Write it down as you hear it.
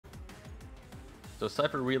So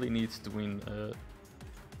cYpheR really needs to win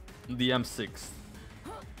the M6. I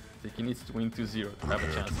think he needs to win 2-0 to have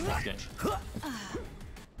a chance in this game.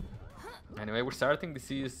 Anyway, we're starting.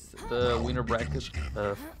 This is the winner bracket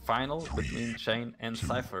final between cha1n and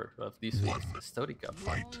cYpheR of this week's Estoty Cup.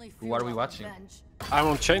 Who are we watching? I'm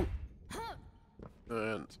on cha1n.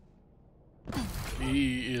 And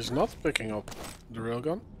he is not picking up the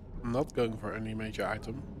railgun. Not going for any major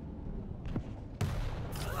item.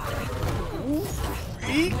 Ooh,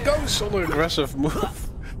 he goes on an aggressive move.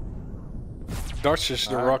 Dodges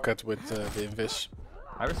the rocket with the invis.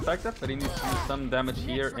 I respect that, but he needs to do some damage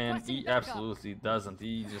here, and he absolutely doesn't.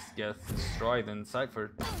 He just gets destroyed, and cYpheR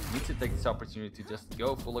needs to take this opportunity to just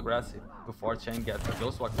go full aggressive before cha1n gets the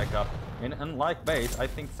Ghost Walk back up. And unlike base, I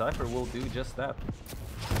think cYpheR will do just that.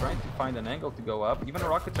 Trying to find an angle to go up. Even a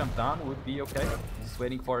rocket jump down would be okay. Just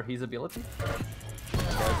waiting for his ability.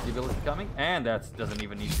 There's the ability coming, and that doesn't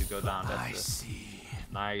even need to go down. That's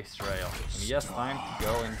a nice rail. And he has time to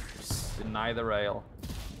go and deny the rail.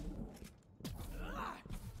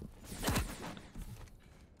 I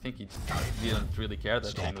think he just didn't really care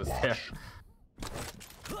that cha1n was there.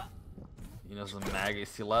 He knows the mag is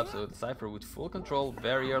still up, so cYpheR with full control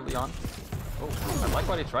very early on. Oh, I like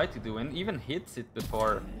what he tried to do, and even hits it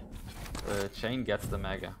before cha1n gets the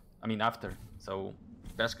mega. I mean after. So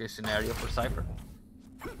best case scenario for cYpheR.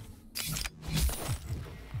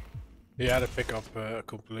 Yeah, the pickup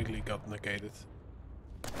completely got negated.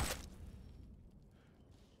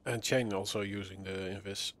 And cha1n also using the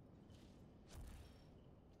invis.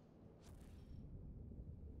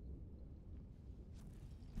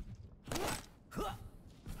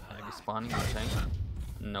 Heavy spawning on cha1n.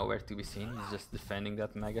 Nowhere to be seen. He's just defending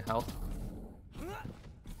that mega health.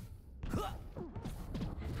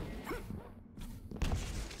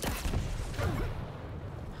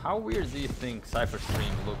 How weird do you think cYpheR's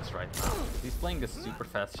stream looks right now? He's playing a super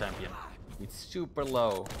fast champion with super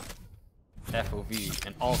low FOV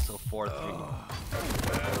and also 4-3.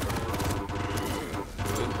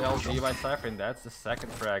 Good LG by cYpheR, and that's the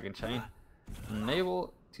second frag, and cha1n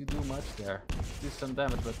unable to do much there. Do some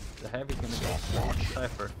damage, but the heavy's gonna go straight to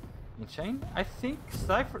cYpheR. And cha1n, I think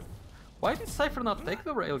cYpheR... Why did cYpheR not take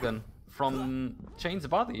the railgun from cha1n's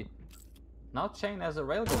body? Now cha1n has a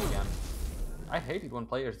railgun again. I hate it when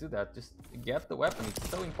players do that. Just get the weapon, it's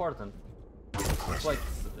so important. It's like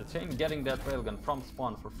cha1n getting that railgun from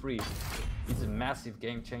spawn for free. It's a massive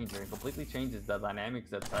game changer and completely changes the dynamics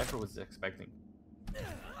that cYpheR was expecting.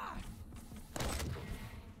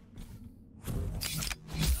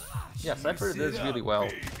 Yeah, cYpheR does really well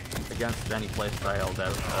against any playstyle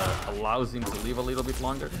that allows him to live a little bit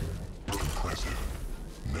longer.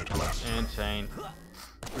 And cha1n.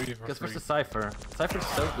 Because versus cYpheR's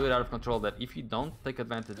so good out of control that if you don't take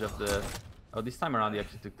advantage of the... Oh, this time around he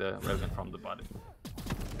actually took the railgun from the body.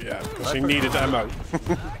 Yeah, because he needed ammo.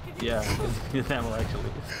 Yeah, he needed ammo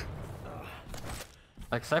actually.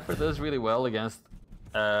 Like cYpheR does really well against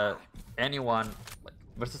anyone.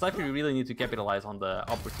 Versus cYpheR you really need to capitalize on the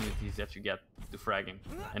opportunities that you get to frag him.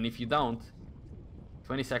 And if you don't,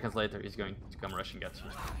 20 seconds later he's going to come rushing at you.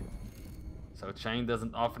 So cha1n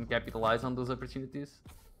doesn't often capitalize on those opportunities.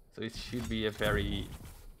 So it should be a very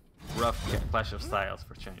rough clash of styles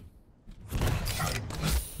for cha1n.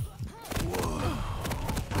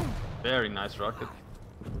 Very nice rocket.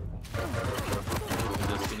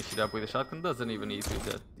 Just finish it up with a shotgun. Doesn't even need to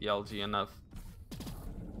get the LG enough.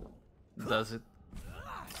 Does it?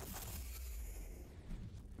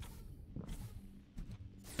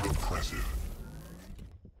 Impressive.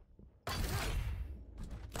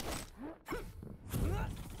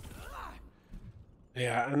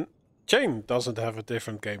 Yeah, and cha1n doesn't have a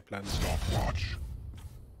different game plan. Stopwatch.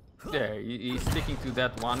 Yeah, he's sticking to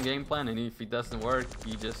that one game plan, and if it doesn't work,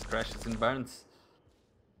 he just crashes and burns.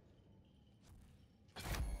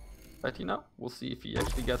 But you know, we'll see if he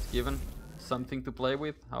actually gets given something to play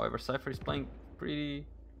with. However, cYpheR is playing pretty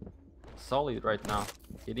solid right now,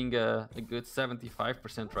 hitting a good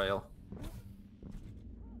 75% rail.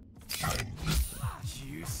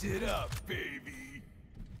 Juice it up, baby.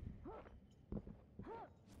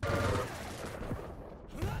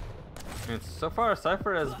 And so far,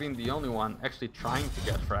 cYpheR has been the only one actually trying to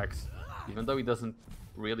get frags, even though he doesn't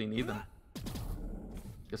really need them.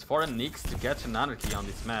 Because for a Nyx to catch an Anarchy on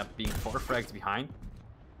this map, being 4 frags behind,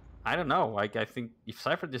 I don't know. Like, I think if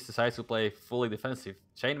cYpheR just decides to play fully defensive,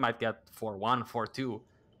 cha1n might get 4-1, 4-2,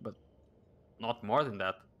 but not more than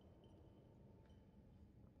that.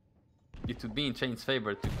 It would be in cha1n's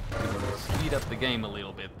favor to speed up the game a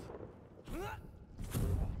little bit.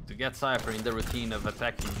 To get cYpheR in the routine of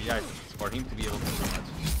attacking the items, for him to be able to do much.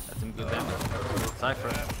 That's some good damage.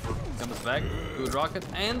 cYpheR comes back. Good rocket,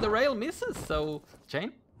 and the rail misses. So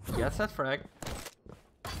cha1n gets that frag.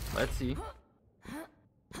 Let's see.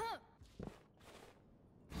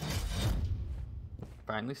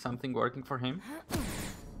 Finally, something working for him.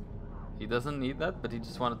 He doesn't need that, but he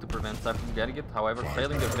just wanted to prevent cYpheR from getting it. However,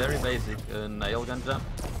 failing a very basic nail gun jump.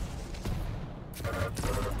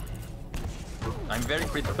 I'm very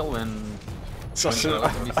critical when Such an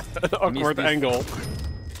awkward angle.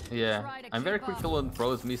 Yeah, I'm very critical when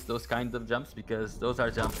pros miss those kinds of jumps because those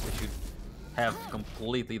are jumps they should have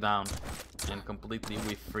completely down and completely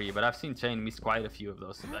whiff free. But I've seen cha1n miss quite a few of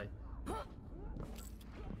those today.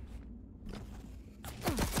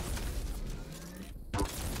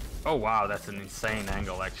 Oh wow, that's an insane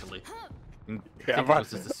angle actually. I think it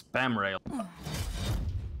was just a spam rail.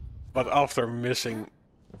 But after missing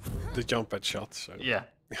the jump pad shot, so Yeah.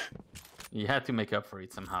 You had to make up for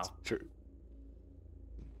it somehow. true.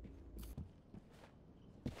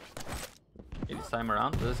 This time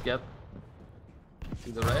around, does get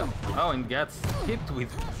to the rail. Oh, and gets hit with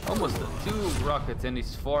almost 2 rockets and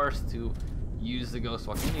is forced to use the ghost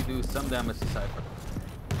walk. Can he do some damage to cYpheR?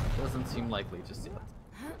 Doesn't seem likely just yet.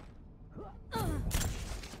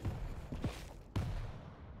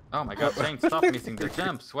 Oh my god, cha1n, stop missing the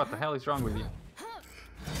jumps. What the hell is wrong with you?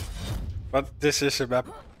 But this is a map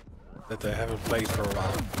that I haven't played for a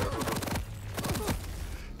while.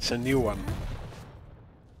 It's a new one.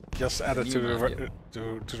 Just added to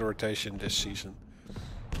the rotation this season.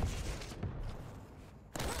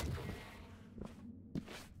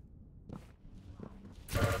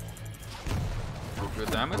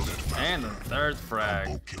 Good damage. And third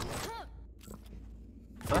frag.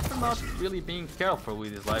 cYpheR not really being careful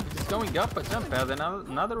with his life. He's going up a jump pad,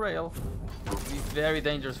 another rail. He's very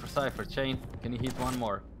dangerous for cYpheR. cha1n, can he hit one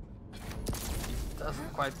more? He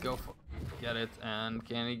doesn't quite go for get it, and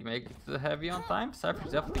can he make it to the heavy on time?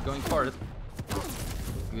 cYpheR's definitely going for it.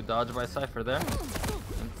 Good dodge by cYpheR there.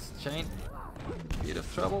 And cha1n, bit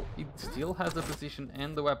of trouble. He still has the position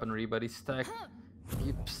and the weaponry, but his stack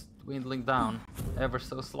keeps dwindling down ever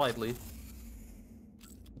so slightly.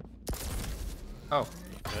 Oh.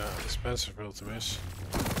 Yeah, expensive build to miss.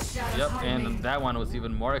 Yep, and that one was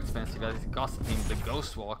even more expensive as it cost him the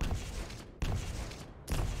ghost walk.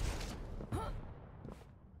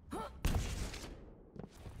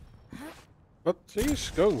 But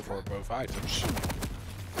he's going for both items.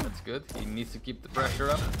 That's good. He needs to keep the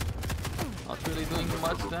pressure up. Not really doing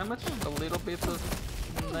much damage. A little bit of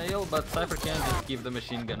nail, but cYpheR can just keep the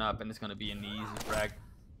machine gun up and it's gonna be an easy frag.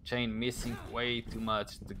 cha1n missing way too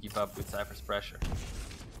much to keep up with cYpheR's pressure.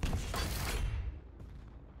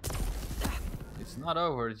 It's not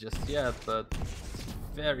over just yet, but it's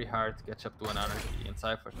very hard to catch up to another key, and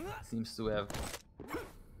cYpheR seems to have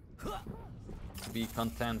to be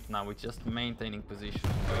content now with just maintaining position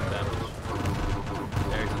and doing damage.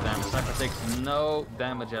 There's the damage. cYpheR takes no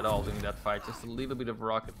damage at all during that fight, just a little bit of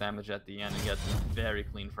rocket damage at the end and gets a very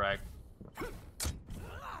clean frag.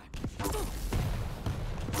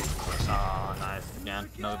 Oh, nice. Again,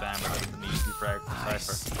 no damage, an easy frag for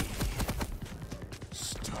cYpheR.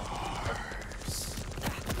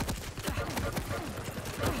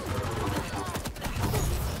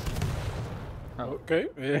 Okay,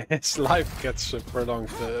 his life gets prolonged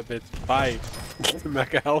a bit by the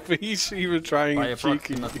Mecha Health. He's even trying by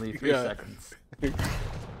cheeky. approximately 3 seconds.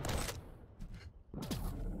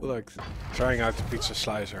 Look, trying out the pizza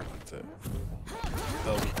slicer, but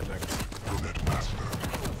they'll be connected.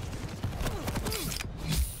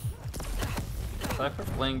 cYpheR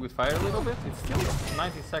playing with fire a little bit. It's still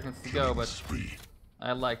 90 seconds to go, but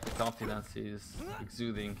I like the confidence he's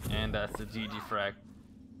exuding, and that's a GG frag.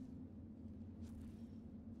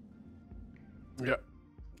 Yeah.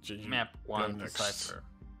 GG. Map 1 to next. cYpheR.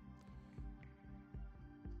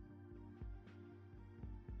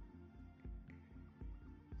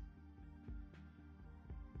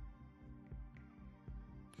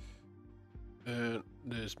 And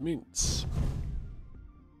this means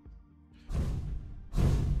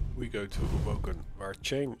we go to Awoken, where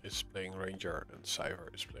cha1n is playing Ranger and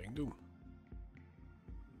cYpheR is playing Doom.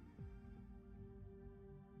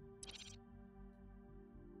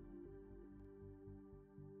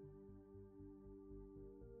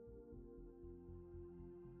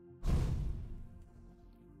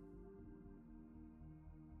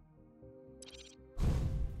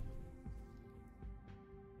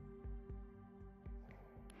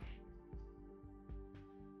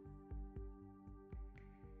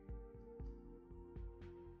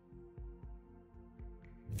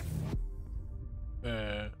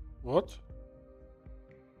 What?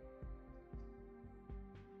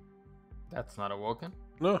 That's not Awoken.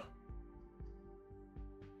 No.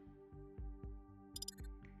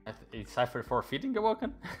 Is cYpheR forfeiting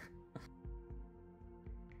Awoken?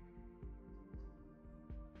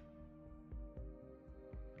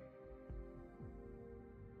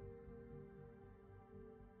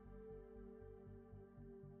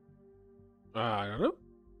 I don't know.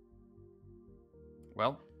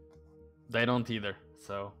 Well, they don't either.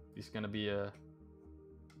 So it's gonna be a.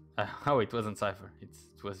 Oh, it wasn't cYpheR. It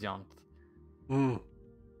was Yant. Hmm.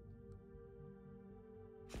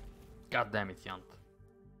 God damn it, Yant.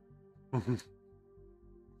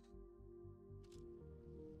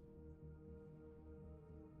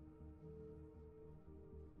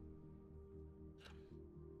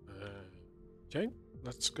 Jane,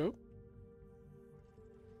 let's go.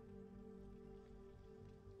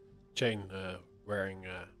 Jane wearing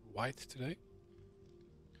white today.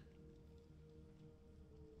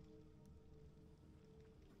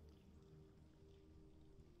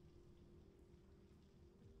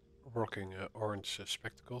 Rocking orange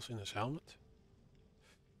spectacles in his helmet.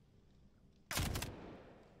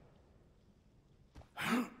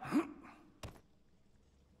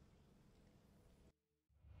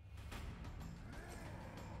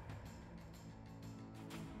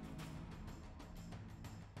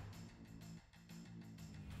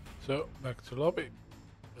 So, back to lobby.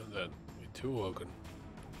 And then we two Woken.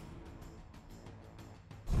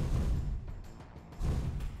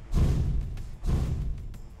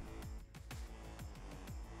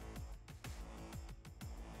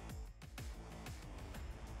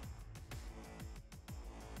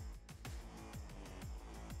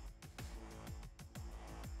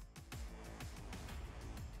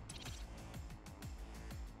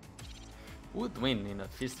 Who would win in a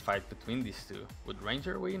fist fight between these two? Would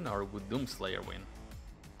Ranger win or would Doomslayer win?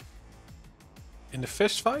 In the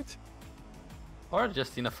fist fight? Or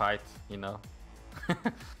just in a fight, you know?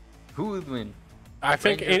 Who would win? I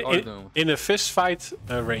think Ranger or Doom? in a fist fight,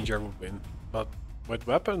 Ranger would win. But with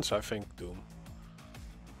weapons, I think Doom.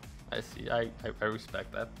 I see, I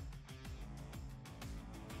respect that.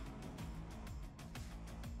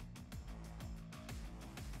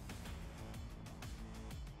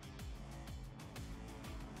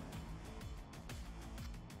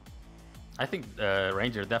 I think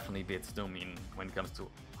Ranger definitely beats Doom when it comes to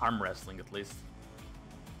arm wrestling, at least.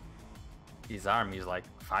 His arm is like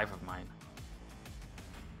 5 of mine.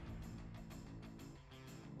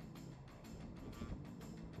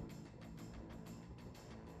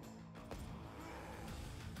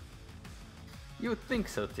 You would think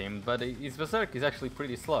so, Tim, but his Berserk is actually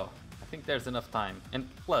pretty slow. I think there's enough time. And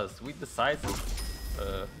plus, with the size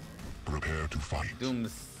of Prepare to fight.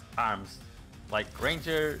 Doom's arms, like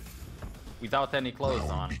Ranger, without any clothes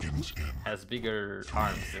Round on, begins in has bigger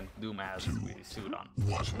arms than Doom has with his suit on.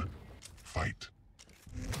 1. Fight.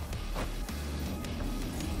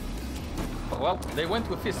 Well, they went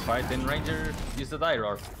to a fist fight and Ranger used a die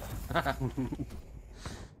roar.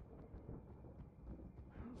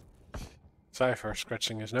 cYpheR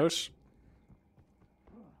scratching his nose.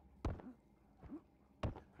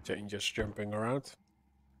 Jane just jumping around.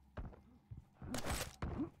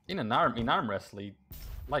 In arm wrestling,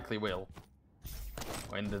 likely will.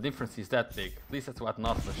 When the difference is that big. At least that's what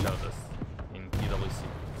Nothla showed us in PWC.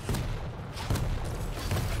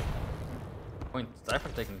 Point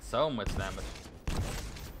cYpheR taking so much damage.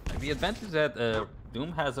 Like, the advantage that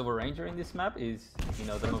Doom has over Ranger in this map is, you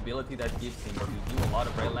know, the mobility that gives him to do a lot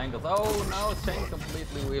of rail angles. Oh no, cha1n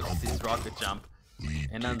completely whiffs his rocket jump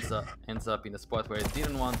and ends up in a spot where it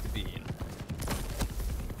didn't want to be in.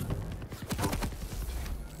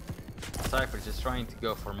 cYpheR just trying to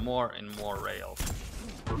go for more and more rails.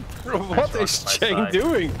 What is cha1n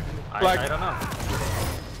doing? I don't know.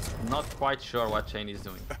 Not quite sure what cha1n is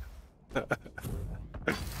doing.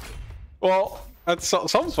 Well, at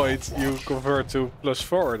some point you convert to plus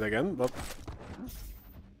forward again, but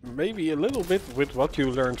maybe a little bit with what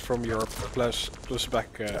you learned from your plus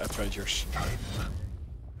back adventures.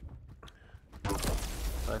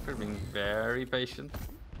 cYpheR being very patient.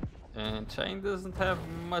 And cha1n doesn't have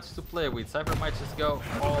much to play with. cYpheR might just go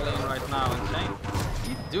all in right now. And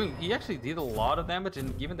cha1n, he actually did a lot of damage,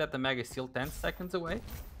 and given that the mag is still 10 seconds away,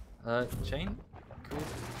 cha1n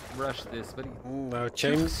could rush this, but No,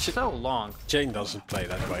 cha1n so long. cha1n doesn't play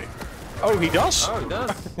that way. Oh, he does? Oh, he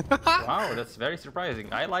does? Wow, that's very surprising.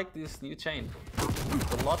 I like this new cha1n.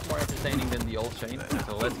 It's a lot more entertaining than the old cha1n,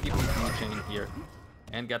 so let's keep this new cha1n here.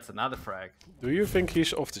 And gets another frag. Do you think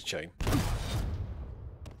he's off the chain?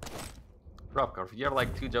 Robcorp, you're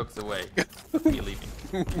like 2 jokes away from me leaving.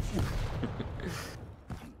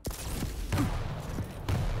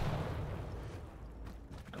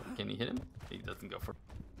 Can he hit him? He doesn't go for.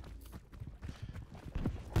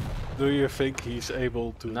 do you think he's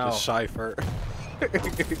able to No. decipher?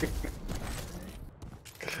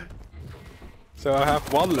 So I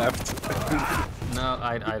have one left. No,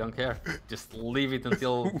 I don't care. Just leave it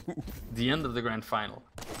until the end of the grand final.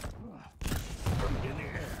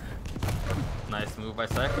 Nice move by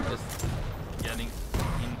cYpheR, just getting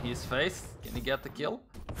in his face. Can he get the kill?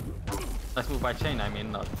 Nice move by cha1n, I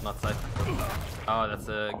mean, not cYpheR. Oh, that's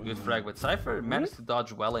a good frag, but cYpheR managed to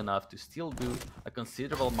dodge well enough to still do a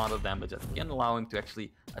considerable amount of damage that can allow him to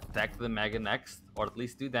actually attack the Mega next, or at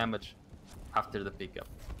least do damage after the pickup.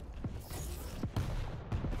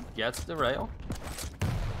 Gets the rail,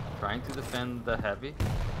 trying to defend the heavy.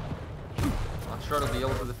 Not sure he'll be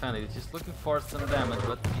able to defend it. He's just looking for some damage,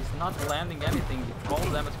 but he's not landing anything. All the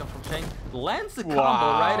damage comes from cha1n. Lands the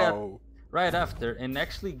combo right after, and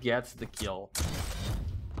actually gets the kill.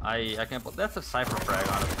 I can't. That's a cYpheR frag,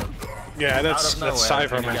 honestly. Yeah, that's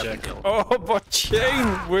cYpheR magic. Oh, but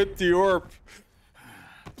cha1n with the orb.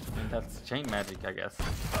 And that's cha1n magic, I guess.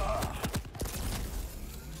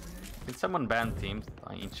 Can someone ban teams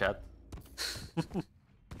in chat?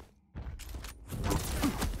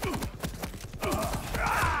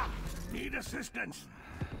 Need assistance.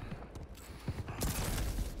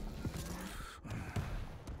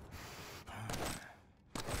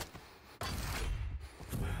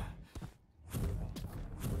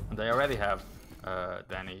 They already have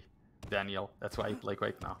Daniel. That's why I play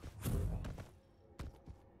right now.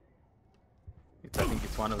 I think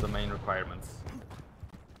it's one of the main requirements.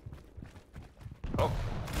 Oh,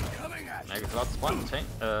 Mega's about to spawn.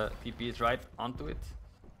 cha1n. TP is right onto it.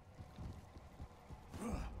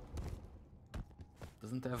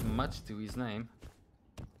 Doesn't have much to his name.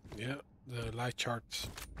 Yeah, the light chart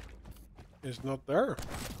is not there.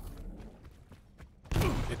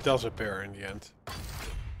 It does appear in the end.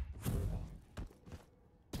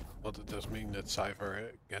 But it does mean that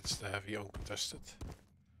cYpheR gets the heavy uncontested.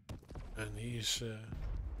 And he's...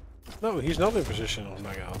 No, he's not in position on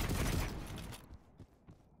Mega Health.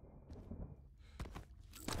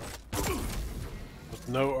 But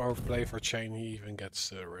no overplay for cha1n, he even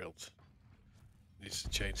gets railed. Needs to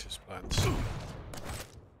change his plans.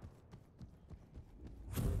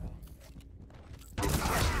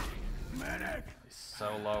 He's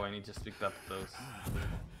so low and he just picked up those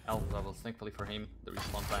health levels. Thankfully for him, the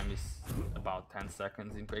respawn time is about 10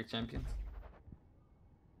 seconds in Quake Champions.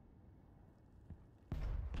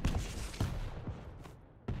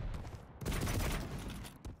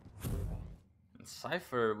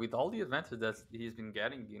 cYpheR, with all the advantage that he's been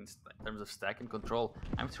getting in terms of stack and control,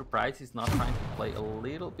 I'm surprised he's not trying to play a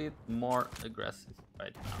little bit more aggressive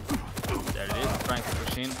right now. There it is, trying to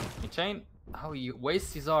push in. cha1n, oh, he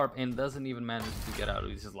wastes his orb and doesn't even manage to get out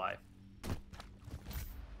of his life.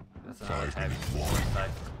 That's another heavy for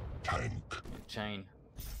cYpheR. cha1n,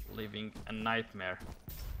 living a nightmare.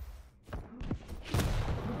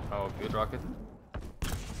 Oh, good rocket.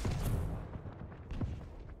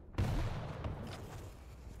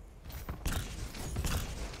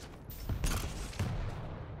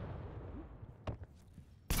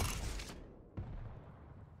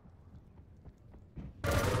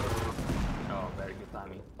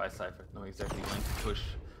 By cYpheR, know exactly when to push.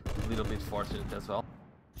 A little bit fortunate as well.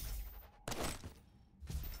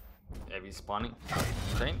 Heavy spawning.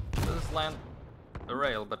 cha1n does land a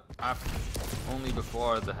rail, but after, only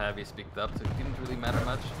before the heavy is picked up, so it didn't really matter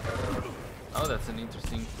much. Oh, that's an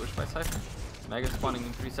interesting push by cYpheR. Mega spawning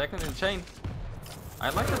in 3 seconds, and cha1n. I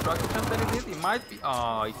like the rocket jump that he did. He might be.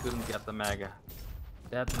 Oh, he couldn't get the Mega.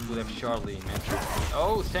 That would have surely meant.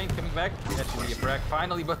 Oh, cha1n coming back. That should be a frag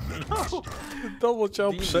finally, but no! Double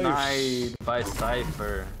jump denied saves. by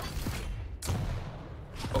cYpheR.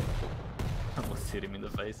 Oh, almost hit him in the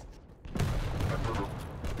face.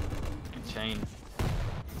 And cha1n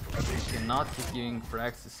cannot keep giving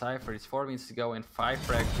frags to cYpheR. It's 4 minutes to go and 5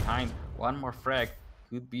 frags behind. One more frag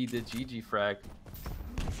could be the GG frag.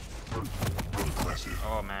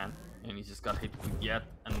 Oh man. And he just got hit with yet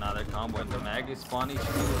another combo, and the Mag is spawning. He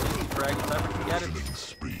should be the GG frag. cYpheR can get it.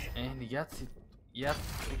 And he gets it yet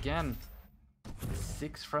again.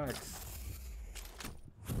 6 frags.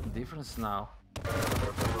 Difference now. And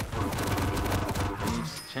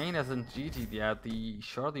if cha1n hasn't GG'd yet, he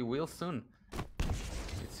surely will soon.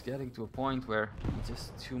 It's getting to a point where it's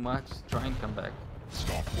just too much to try and come back.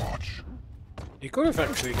 Stopwatch. He could have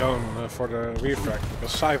actually gone for the refrag,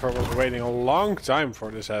 because cYpheR was waiting a long time for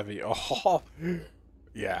this heavy. Oh,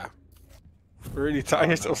 yeah. Really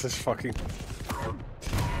tired of this fucking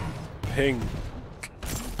ping.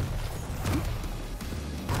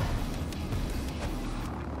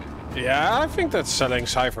 Yeah, I think that's selling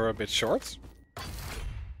cYpheR a bit short.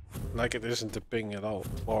 like it isn't the ping at all,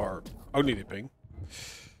 or only the ping.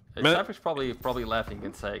 cYpheR's probably laughing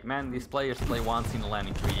and saying, "Man, these players play once in a LAN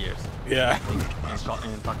in 3 years." Yeah. And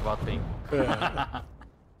talk about ping. Yeah.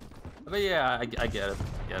 But yeah, I get it.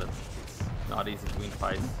 I get it. It's not easy to win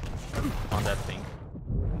fights on that thing.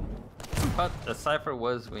 But cYpheR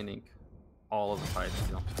was winning all of the fights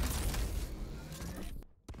still.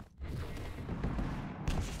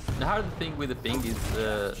 The hard thing with the ping is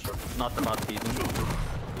not about hitting.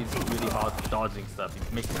 It's really about dodging stuff.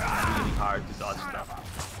 It makes it really hard to dodge stuff.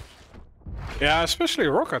 Yeah, especially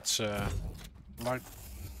rockets. Like,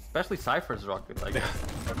 Especially cYpheR's rocket, I guess.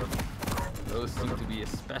 Those seem to be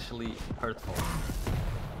especially hurtful.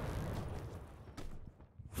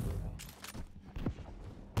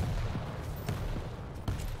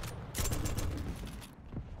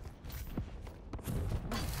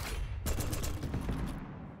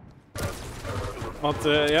 but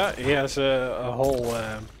yeah, he has a whole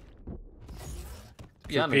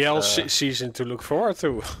PL season to look forward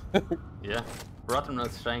to. Yeah.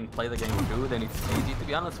 Rottenrot's saying play the game through, then it's easy. To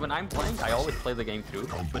be honest, when I'm playing, I always play the game through.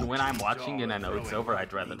 But when I'm watching and I know it's over,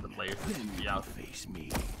 I'd rather the players be out.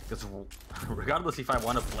 Because regardless if I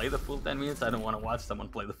want to play the full 10 minutes, I don't want to watch someone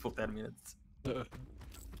play the full 10 minutes.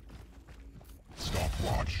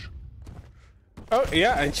 Stopwatch. Oh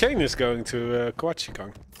yeah, and cha1n is going to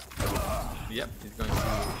cYpheR. Yep, he's going to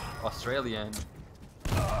Australia. And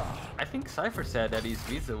I think cYpheR said that his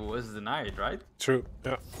visa was denied, right? True,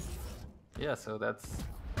 yeah. Yeah, so that's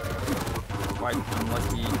quite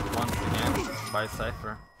unlucky once again by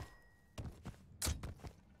cYpheR.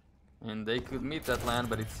 And they could meet that LAN,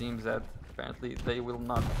 but it seems that apparently they will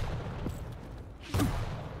not.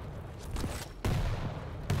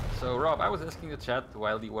 So Rob, I was asking the chat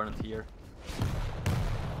while you weren't here.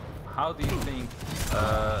 How do you think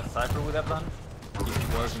cYpheR would have done if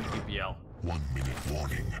it was in QPL? 1 minute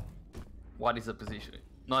warning. What is the position?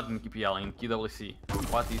 Not in QPL, in QWC.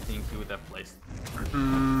 What do you think he would have placed?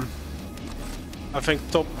 I think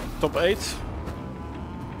top 8.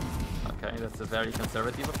 Okay, that's a very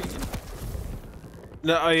conservative opinion.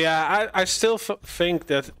 No, yeah, I still think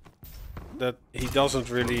that he doesn't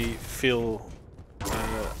really feel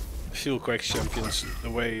Quake champions the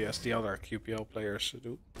way as the other QPL players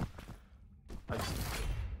do. I see.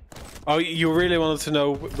 Oh, you really wanted to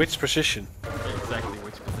know which position? Exactly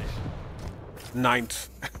which position? 9th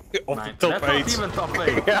of Ninth. the top 8. That's not even top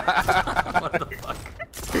 8. What the fuck?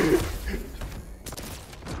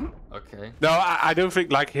 Okay. No, I don't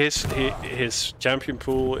think like his champion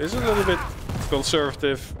pool is a little bit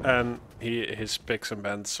conservative, and his picks and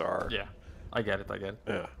bans are Yeah, I get it. I get it.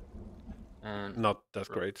 yeah And not that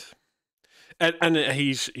great. And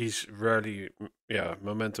he's rarely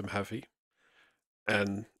momentum heavy,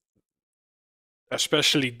 and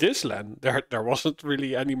especially this LAN there wasn't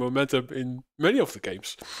really any momentum in many of the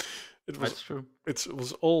games. that's true. It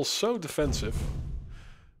was all so defensive.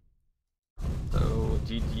 So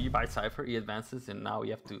GG by cYpheR, he advances, and now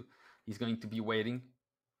he's going to be waiting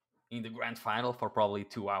in the grand final for probably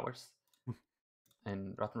 2 hours.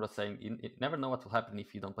 And Rottenrot saying, you never know what will happen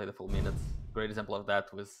if you don't play the full minutes. Great example of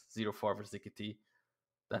that was 0-4 versus ZKT.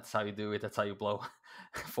 That's how you do it. That's how you blow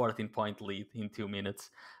 14-point lead in 2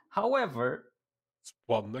 minutes. However,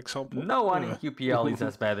 One example. no one in QPL is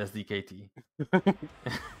as bad as DKT.